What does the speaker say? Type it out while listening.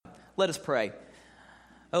Let us pray.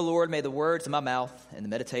 O Lord, may the words of my mouth and the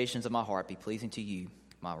meditations of my heart be pleasing to you,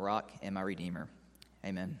 my rock and my redeemer.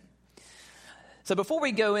 Amen. So before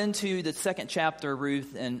we go into the second chapter of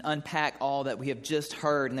Ruth and unpack all that we have just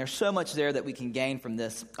heard, and there's so much there that we can gain from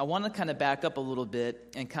this, I want to kind of back up a little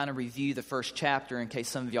bit and kind of review the first chapter in case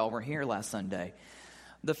some of y'all weren't here last Sunday.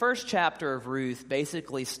 The first chapter of Ruth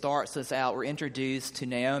basically starts us out. We're introduced to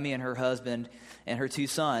Naomi and her husband and her two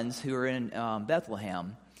sons who are in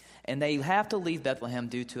Bethlehem. And they have to leave Bethlehem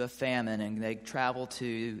due to a famine, and they travel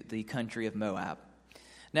to the country of Moab.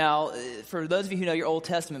 Now, for those of you who know your Old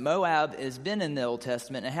Testament, Moab has been in the Old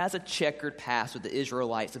Testament and has a checkered past with the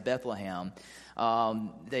Israelites of Bethlehem.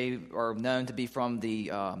 They are known to be from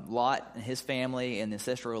the Lot and his family and the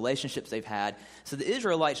ancestral relationships they've had. So the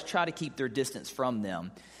Israelites try to keep their distance from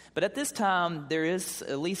them. But at this time, there is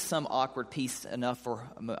at least some awkward peace enough for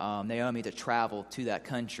Naomi to travel to that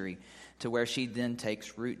country, to where she then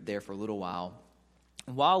takes root there for a little while.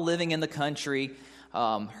 While living in the country,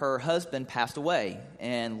 her husband passed away,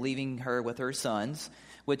 and leaving her with her sons,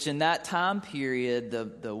 which in that time period,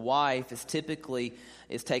 the wife is typically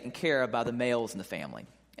taken care of by the males in the family.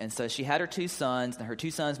 And so she had her two sons, and her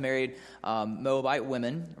two sons married Moabite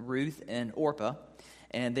women, Ruth and Orpah,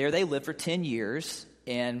 and there they lived for 10 years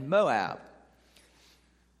in Moab.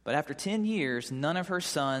 But after 10 years, none of her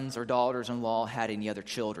sons or daughters-in-law had any other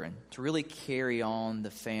children to really carry on the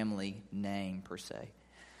family name, per se.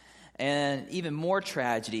 And even more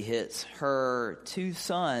tragedy hits. Her two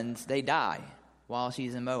sons, they die while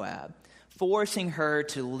she's in Moab, forcing her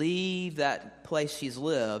to leave that place she's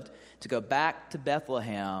lived to go back to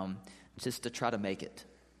Bethlehem just to try to make it.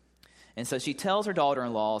 And so she tells her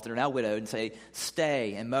daughter-in-laws that are now widowed and say,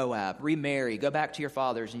 stay in Moab, remarry, go back to your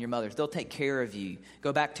fathers and your mothers. They'll take care of you.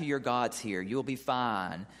 Go back to your gods here. You'll be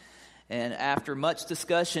fine. And after much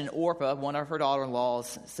discussion, Orpah, one of her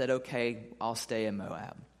daughter-in-laws, said, okay, I'll stay in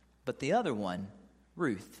Moab. But the other one,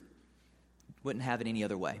 Ruth, wouldn't have it any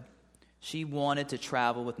other way. She wanted to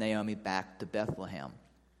travel with Naomi back to Bethlehem,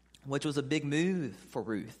 which was a big move for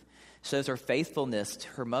Ruth. Shows her faithfulness to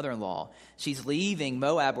her mother-in-law. She's leaving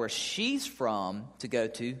Moab, where she's from, to go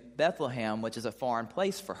to Bethlehem, which is a foreign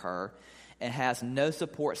place for her, and has no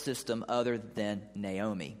support system other than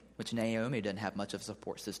Naomi, which Naomi doesn't have much of a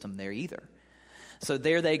support system there either. So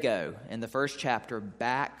there they go in the first chapter,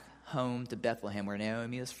 back home to Bethlehem, where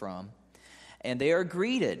Naomi is from. And they are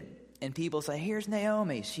greeted, and people say, here's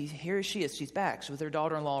Naomi. Here she is. She's back. She's with her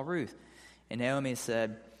daughter-in-law, Ruth. And Naomi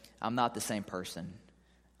said, I'm not the same person.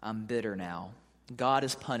 I'm bitter now. God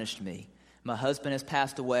has punished me. My husband has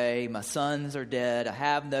passed away. My sons are dead. I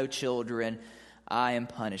have no children. I am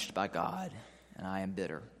punished by God, and I am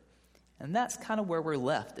bitter. And that's kind of where we're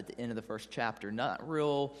left at the end of the first chapter. Not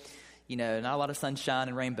real, not a lot of sunshine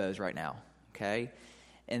and rainbows right now, okay?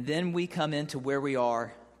 And then we come into where we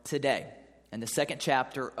are today in the second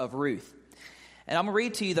chapter of Ruth. And I'm going to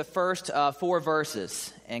read to you the first 4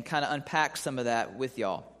 verses and kind of unpack some of that with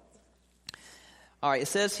y'all. All right, it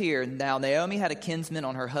says here, now Naomi had a kinsman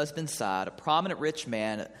on her husband's side, a prominent rich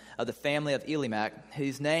man of the family of Elimelech,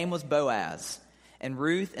 whose name was Boaz. And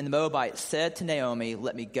Ruth and the Moabites said to Naomi,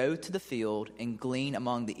 let me go to the field and glean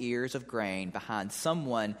among the ears of grain behind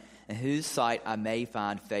someone in whose sight I may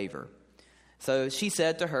find favor. So she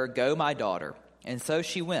said to her, go, my daughter. And so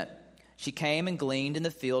she went. She came and gleaned in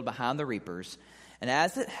the field behind the reapers. And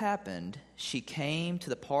as it happened, she came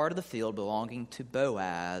to the part of the field belonging to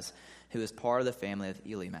Boaz, who is part of the family of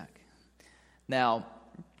Elimelech. Now,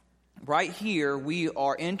 right here, we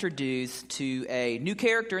are introduced to a new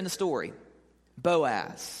character in the story,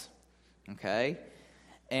 Boaz, okay?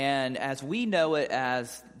 And as we know it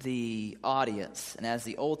as the audience, and as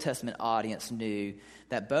the Old Testament audience knew,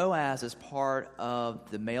 that Boaz is part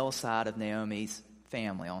of the male side of Naomi's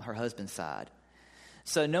family, on her husband's side.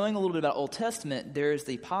 So knowing a little bit about Old Testament, there's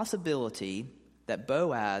the possibility that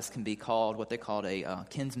Boaz can be called what they called a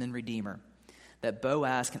kinsman redeemer. That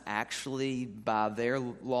Boaz can actually, by their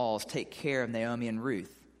laws, take care of Naomi and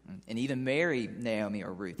Ruth, and even marry Naomi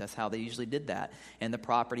or Ruth. That's how they usually did that. And the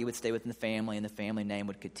property would stay within the family, and the family name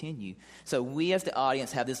would continue. So we as the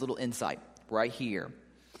audience have this little insight right here.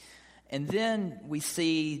 And then we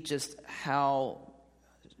see just how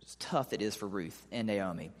tough it is for Ruth and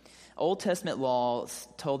Naomi. Old Testament laws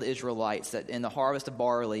told the Israelites that in the harvest of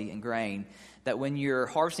barley and grain, that when you're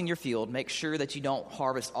harvesting your field, make sure that you don't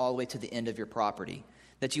harvest all the way to the end of your property,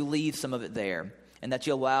 that you leave some of it there, and that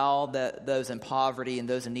you allow those in poverty and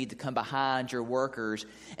those in need to come behind your workers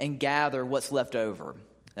and gather what's left over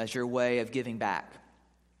as your way of giving back.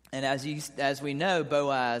 And as we know,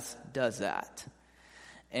 Boaz does that.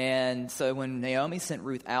 And so when Naomi sent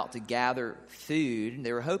Ruth out to gather food,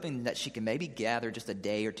 they were hoping that she could maybe gather just a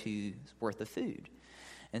day or two's worth of food.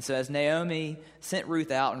 And so as Naomi sent Ruth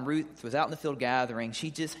out, and Ruth was out in the field gathering,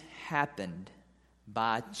 she just happened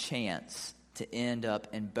by chance to end up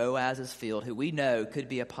in Boaz's field, who we know could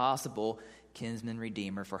be a possible kinsman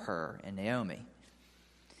redeemer for her and Naomi.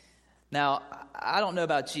 Now, I don't know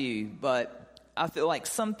about you, but I feel like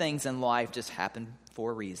some things in life just happen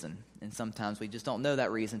for a reason, and sometimes we just don't know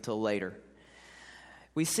that reason until later.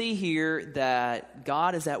 We see here that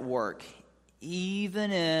God is at work,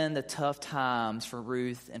 even in the tough times for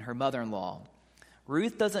Ruth and her mother-in-law.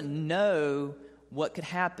 Ruth doesn't know what could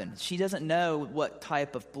happen. She doesn't know what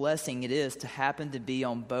type of blessing it is to happen to be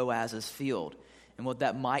on Boaz's field and what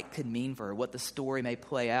that could mean for her, what the story may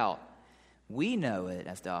play out. We know it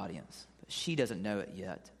as the audience, but she doesn't know it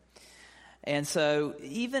yet. And so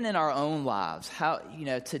even in our own lives,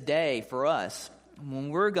 today for us, when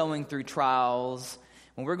we're going through trials,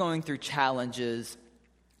 when we're going through challenges,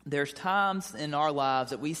 there's times in our lives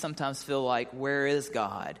that we sometimes feel like, where is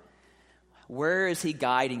God? Where is he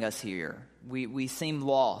guiding us here? We seem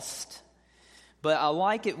lost. But I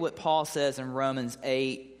like it what Paul says in Romans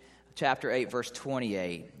 8, chapter 8, verse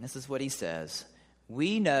 28. This is what he says.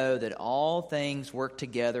 We know that all things work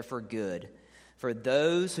together for good, for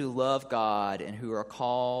those who love God and who are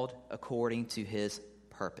called according to his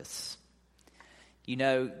purpose.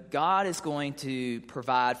 God is going to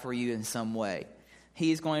provide for you in some way.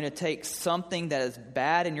 He is going to take something that is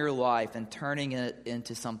bad in your life and turning it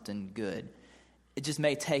into something good. It just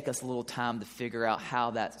may take us a little time to figure out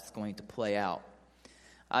how that's going to play out.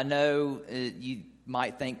 I know you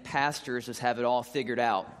might think pastors just have it all figured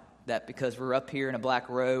out, that because we're up here in a black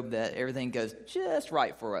robe that everything goes just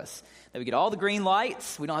right for us, that we get all the green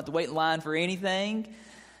lights, we don't have to wait in line for anything.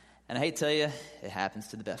 And I hate to tell you, it happens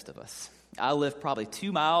to the best of us. I live probably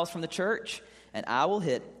 2 miles from the church, and I will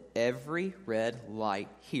hit every red light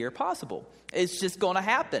here possible. It's just going to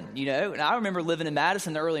happen, And I remember living in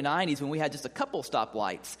Madison in the early 90s when we had just a couple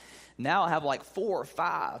stoplights. Now I have like 4 or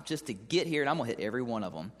 5 just to get here, and I'm going to hit every one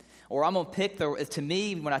of them. Or I'm going to pick to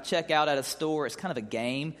me, when I check out at a store, it's kind of a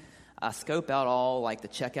game. I scope out all like the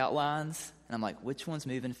checkout lines, and I'm like, which one's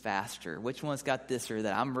moving faster? Which one's got this or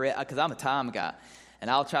that? Because I'm a time guy. And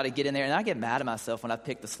I'll try to get in there, and I get mad at myself when I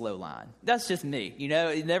pick the slow line. That's just me.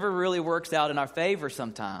 It never really works out in our favor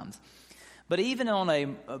sometimes. But even on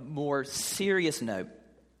a more serious note,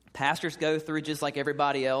 pastors go through, just like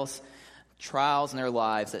everybody else, trials in their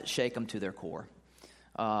lives that shake them to their core.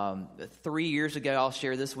 3 years ago, I'll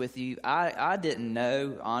share this with you. I didn't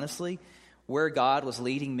know, honestly, where God was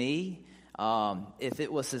leading me, if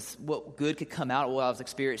it was what good could come out of what I was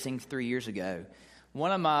experiencing 3 years ago.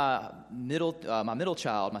 One of my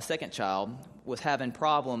second child, was having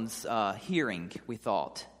problems hearing, we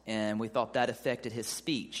thought, and we thought that affected his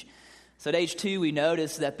speech. So at age 2, we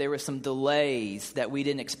noticed that there were some delays that we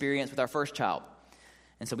didn't experience with our first child.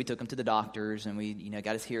 And so we took him to the doctors, and we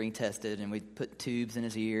got his hearing tested, and we put tubes in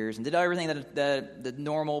his ears and did everything that the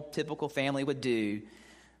normal, typical family would do.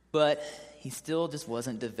 But he still just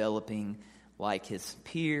wasn't developing like his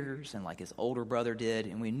peers and like his older brother did,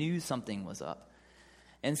 and we knew something was up.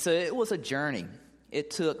 And so it was a journey.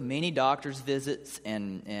 It took many doctor's visits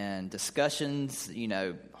and discussions,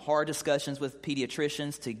 hard discussions with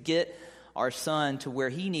pediatricians to get our son to where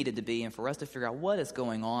he needed to be and for us to figure out what is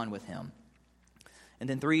going on with him. And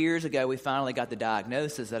then 3 years ago, we finally got the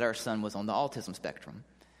diagnosis that our son was on the autism spectrum.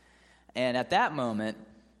 And at that moment,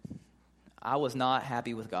 I was not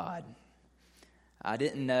happy with God. I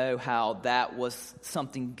didn't know how that was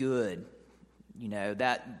something good.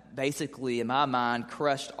 That basically, in my mind,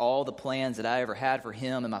 crushed all the plans that I ever had for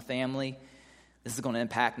him and my family. This is going to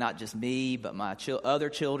impact not just me, but my other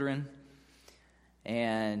children.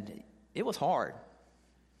 And it was hard.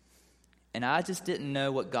 And I just didn't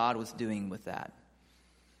know what God was doing with that.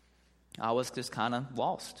 I was just kind of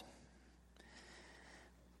lost.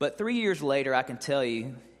 But 3 years later, I can tell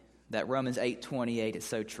you that Romans 8:28 is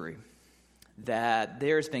so true. That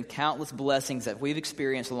there's been countless blessings that we've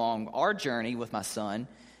experienced along our journey with my son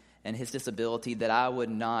and his disability that I would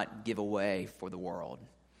not give away for the world.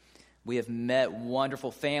 We have met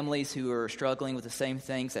wonderful families who are struggling with the same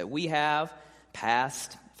things that we have,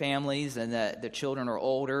 past families, and that the children are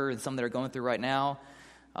older, and some that are going through right now.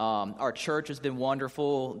 Our church has been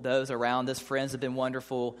wonderful. Those around us, friends, have been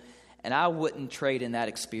wonderful. And I wouldn't trade in that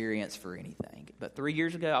experience for anything. But 3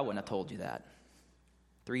 years ago, I wouldn't have told you that.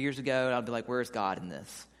 3 years ago, I'd be like, where's God in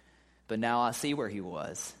this? But now I see where he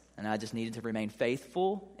was. And I just needed to remain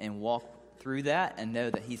faithful and walk through that and know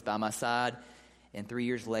that he's by my side. And 3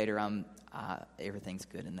 years later, everything's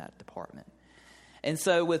good in that department. And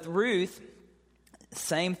so with Ruth,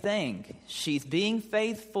 same thing. She's being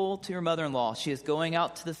faithful to her mother-in-law. She is going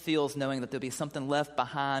out to the fields knowing that there'll be something left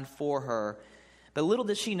behind for her. But little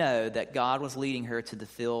did she know that God was leading her to the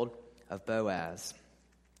field of Boaz.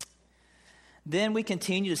 Then we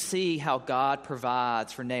continue to see how God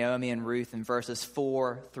provides for Naomi and Ruth in verses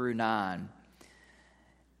 4 through 9.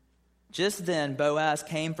 Just then Boaz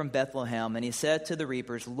came from Bethlehem, and he said to the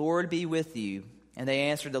reapers, "Lord be with you." And they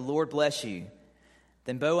answered, "The Lord bless you."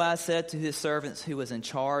 Then Boaz said to his servants who was in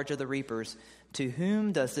charge of the reapers, "To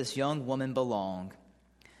whom does this young woman belong?"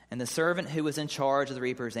 And the servant who was in charge of the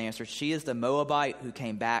reapers answered, "She is the Moabite who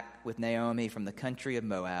came back with Naomi from the country of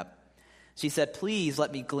Moab." She said, "Please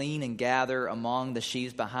let me glean and gather among the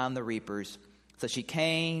sheaves behind the reapers." So she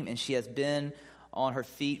came, and she has been on her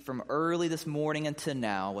feet from early this morning until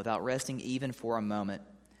now, without resting even for a moment.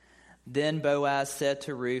 Then Boaz said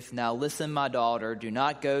to Ruth, "Now listen, my daughter, do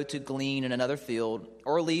not go to glean in another field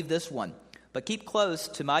or leave this one, but keep close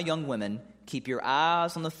to my young women. Keep your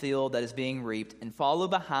eyes on the field that is being reaped and follow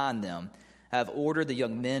behind them. I have ordered the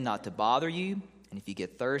young men not to bother you, and if you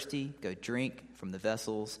get thirsty, go drink from the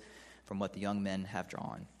vessels from what the young men have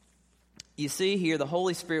drawn." You see here, the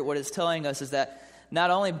Holy Spirit, what it's telling us is that not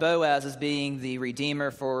only Boaz is being the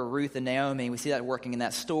redeemer for Ruth and Naomi, we see that working in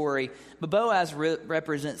that story, but Boaz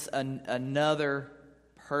represents another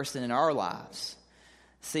person in our lives.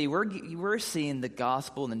 See, we're seeing the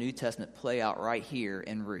gospel in the New Testament play out right here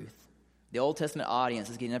in Ruth. The Old Testament audience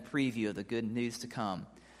is getting a preview of the good news to come.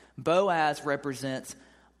 Boaz represents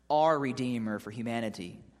our redeemer for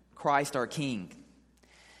humanity, Christ our King.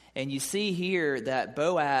 And you see here that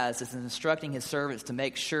Boaz is instructing his servants to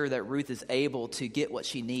make sure that Ruth is able to get what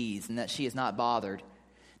she needs and that she is not bothered,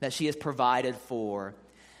 that she is provided for.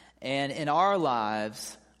 And in our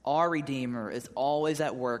lives, our Redeemer is always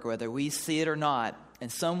at work, whether we see it or not, in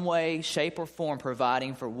some way, shape, or form,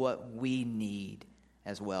 providing for what we need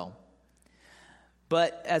as well.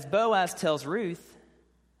 But as Boaz tells Ruth,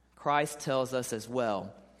 Christ tells us as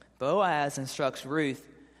well. Boaz instructs Ruth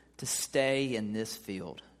to stay in this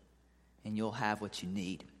field, and you'll have what you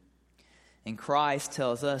need. And Christ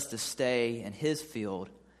tells us to stay in his field,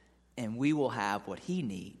 and we will have what he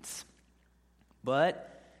needs.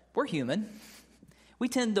 But we're human. We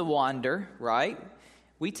tend to wander, right?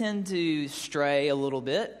 We tend to stray a little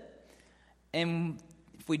bit. And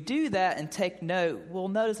if we do that and take note, we'll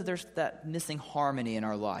notice that there's that missing harmony in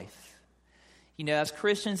our life. You know, as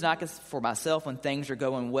Christians, not just for myself, when things are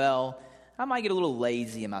going well, I might get a little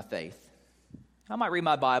lazy in my faith. I might read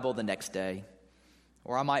my Bible the next day,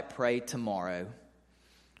 or I might pray tomorrow,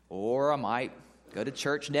 or I might go to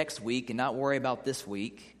church next week and not worry about this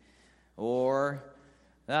week, or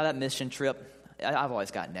that mission trip. I've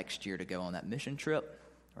always got next year to go on that mission trip,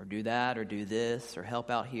 or do that, or do this, or help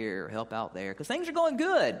out here, or help out there, because things are going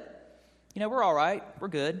good. You know, we're all right. We're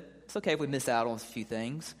good. It's okay if we miss out on a few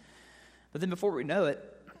things. But then before we know it,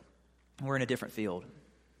 we're in a different field.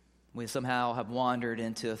 We somehow have wandered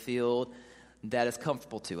into a field that is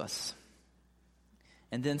comfortable to us.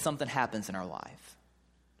 And then something happens in our life,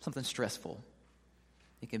 something stressful.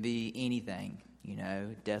 It can be anything, you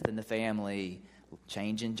know, death in the family,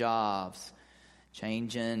 change in jobs,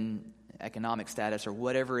 change in economic status, or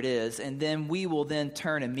whatever it is. And then we will then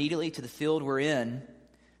turn immediately to the field we're in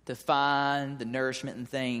to find the nourishment and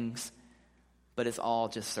things, but it's all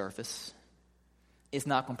just surface. It's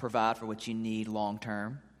not going to provide for what you need long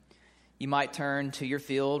term. You might turn to your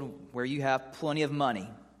field where you have plenty of money.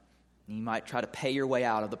 You might try to pay your way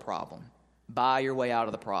out of the problem, buy your way out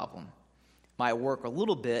of the problem. Might work a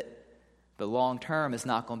little bit, but long term it's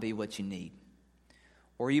not going to be what you need.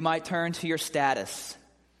 Or you might turn to your status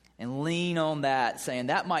and lean on that, saying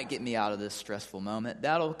that might get me out of this stressful moment.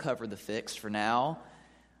 That'll cover the fix for now,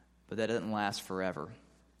 but that doesn't last forever.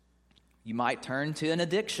 You might turn to an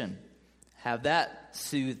addiction, have that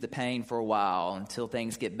soothe the pain for a while until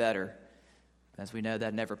things get better. As we know,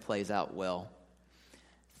 that never plays out well.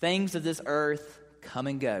 Things of this earth come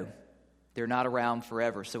and go. They're not around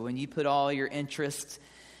forever. So when you put all your interests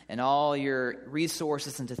and all your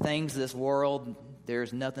resources into things of this world,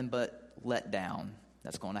 there's nothing but letdown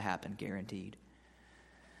that's going to happen, guaranteed.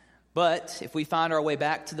 But if we find our way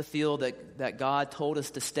back to the field that God told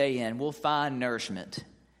us to stay in, we'll find nourishment.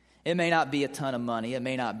 It may not be a ton of money. It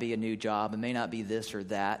may not be a new job. It may not be this or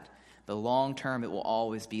that. But long term, it will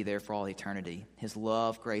always be there for all eternity. His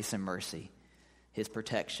love, grace, and mercy. His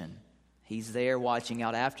protection. He's there watching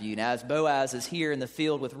out after you. Now, as Boaz is here in the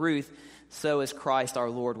field with Ruth, so is Christ our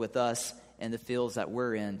Lord with us in the fields that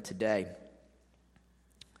we're in today.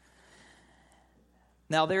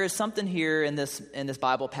 Now, there is something here in this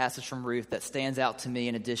Bible passage from Ruth that stands out to me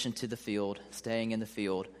in addition to the field, staying in the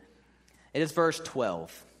field. It is verse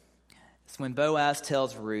 12. It's when Boaz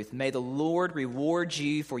tells Ruth, "May the Lord reward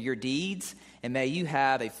you for your deeds, and may you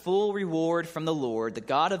have a full reward from the Lord, the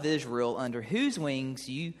God of Israel, under whose wings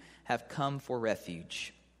you have come for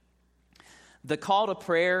refuge." The call to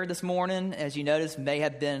prayer this morning, as you notice, may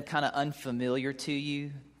have been kind of unfamiliar to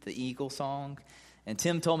you, the Eagle song. And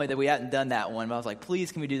Tim told me that we hadn't done that one, but I was like,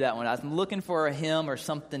 please, can we do that one? I was looking for a hymn or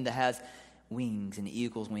something that has wings and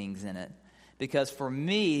eagle's wings in it. Because for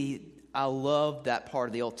me, I love that part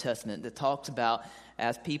of the Old Testament that talks about,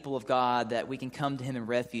 as people of God, that we can come to him in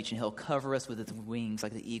refuge and he'll cover us with his wings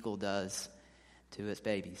like the eagle does to its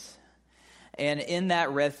babies. And in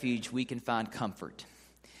that refuge, we can find comfort.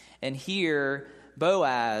 And here,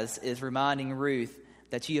 Boaz is reminding Ruth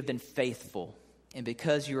that you have been faithful. And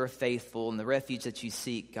because you are faithful in the refuge that you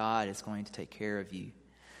seek, God is going to take care of you.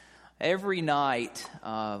 Every night,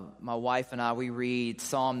 my wife and I, we read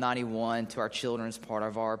Psalm 91 to our children as part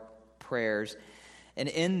of our prayers. And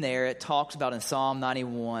in there, it talks about in Psalm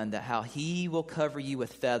 91 that how he will cover you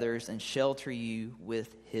with feathers and shelter you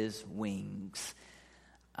with his wings.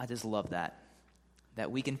 I just love that.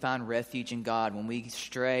 That we can find refuge in God when we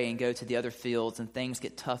stray and go to the other fields and things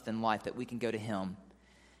get tough in life, that we can go to him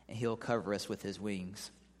and he'll cover us with his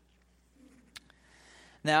wings.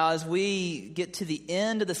 Now, as we get to the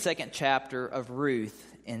end of the second chapter of Ruth,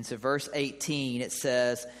 into verse 18, it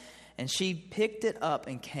says, "And she picked it up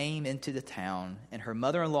and came into the town, and her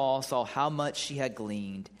mother-in-law saw how much she had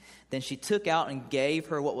gleaned. Then she took out and gave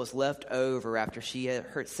her what was left over after she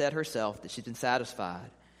had said herself that she'd been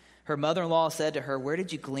satisfied. Her mother-in-law said to her, 'Where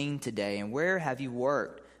did you glean today, and where have you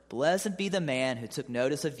worked? Blessed be the man who took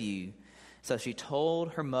notice of you.' So she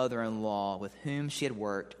told her mother-in-law with whom she had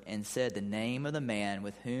worked, and said, 'The name of the man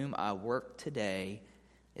with whom I work today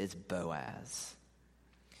is Boaz.'"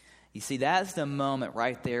 You see, that's the moment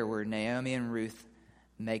right there where Naomi and Ruth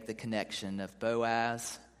make the connection of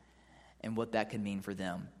Boaz and what that could mean for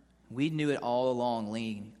them. We knew it all along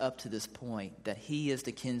leading up to this point, that he is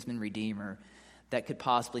the kinsman redeemer that could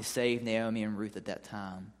possibly save Naomi and Ruth at that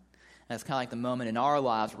time. And it's kind of like the moment in our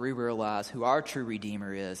lives where we realize who our true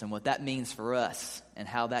redeemer is and what that means for us and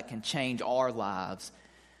how that can change our lives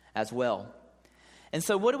as well. And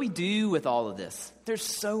so what do we do with all of this? There's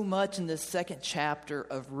so much in this second chapter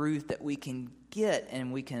of Ruth that we can get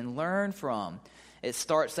and we can learn from. It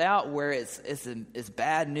starts out where it's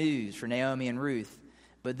bad news for Naomi and Ruth.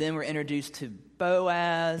 But then we're introduced to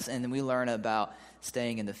Boaz, and then we learn about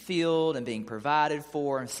staying in the field and being provided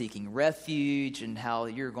for and seeking refuge, and how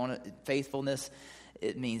faithfulness,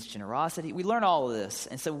 it means generosity. We learn all of this.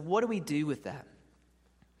 And so what do we do with that?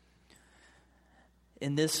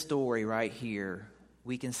 In this story right here,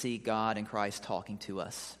 we can see God and Christ talking to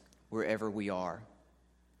us wherever we are.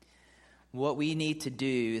 What we need to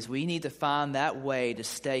do is we need to find that way to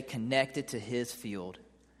stay connected to his field,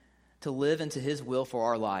 to live into his will for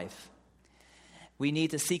our life. We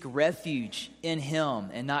need to seek refuge in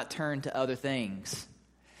him and not turn to other things.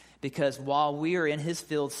 Because while we are in his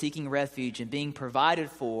field seeking refuge and being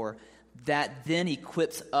provided for, that then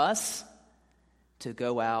equips us to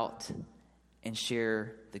go out and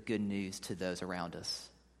share the good news to those around us.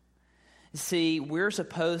 See, we're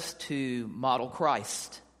supposed to model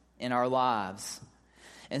Christ in our lives.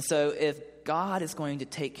 And so if God is going to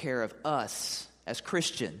take care of us as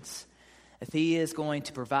Christians, if he is going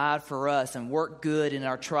to provide for us and work good in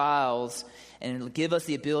our trials and give us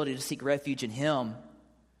the ability to seek refuge in him,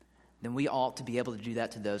 then we ought to be able to do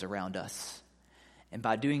that to those around us. And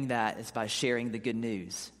by doing that, it's by sharing the good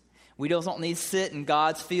news. We don't need to sit in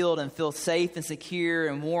God's field and feel safe and secure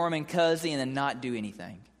and warm and cozy and then not do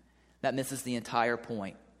anything. That misses the entire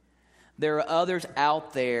point. There are others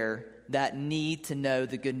out there that need to know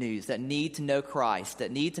the good news, that need to know Christ,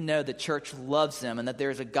 that need to know the church loves them, and that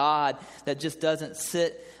there's a God that just doesn't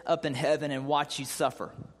sit up in heaven and watch you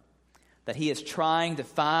suffer. That he is trying to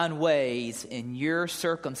find ways in your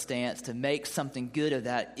circumstance to make something good of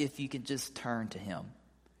that if you can just turn to him.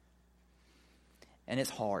 And it's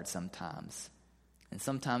hard sometimes. And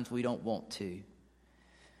sometimes we don't want to.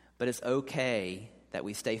 But it's okay that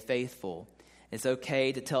we stay faithful. It's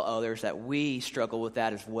okay to tell others that we struggle with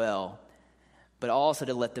that as well, but also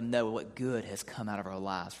to let them know what good has come out of our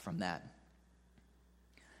lives from that.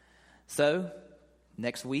 So,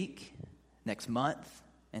 next week, next month,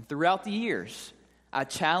 and throughout the years, I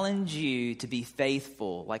challenge you to be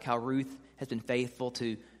faithful, like how Ruth has been faithful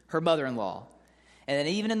to her mother-in-law. And then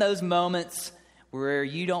even in those moments where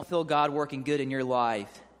you don't feel God working good in your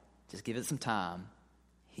life, just give it some time.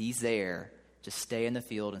 He's there just stay in the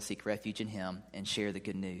field and seek refuge in him and share the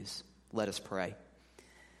good news. Let us pray.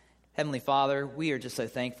 Heavenly Father, we are just so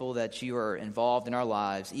thankful that you are involved in our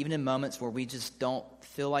lives, even in moments where we just don't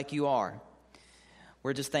feel like you are.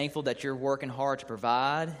 We're just thankful that you're working hard to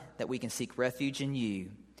provide, that we can seek refuge in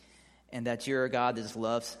you, and that you're a God that just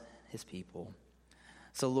loves his people.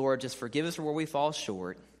 So, Lord, just forgive us for where we fall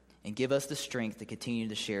short and give us the strength to continue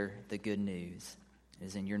to share the good news. It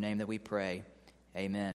is in your name that we pray. Amen.